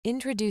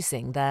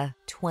Introducing the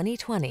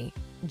 2020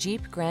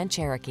 Jeep Grand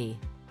Cherokee.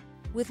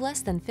 With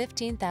less than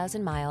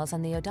 15,000 miles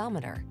on the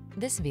odometer,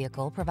 this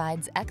vehicle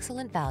provides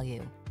excellent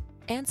value.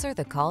 Answer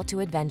the call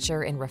to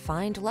adventure in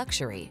refined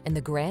luxury in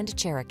the Grand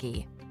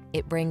Cherokee.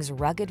 It brings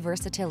rugged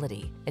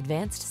versatility,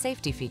 advanced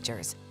safety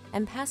features,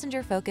 and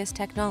passenger-focused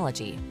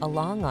technology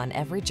along on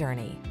every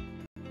journey.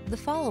 The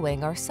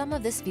following are some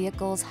of this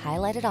vehicle's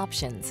highlighted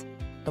options: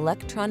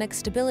 electronic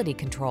stability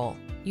control,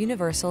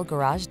 universal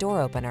garage door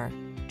opener,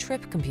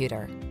 trip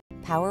computer,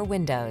 power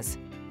windows,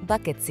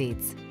 bucket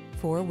seats,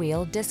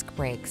 four-wheel disc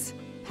brakes,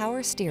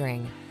 power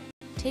steering.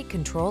 Take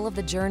control of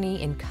the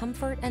journey in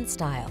comfort and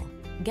style.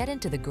 Get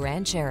into the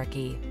Grand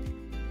Cherokee.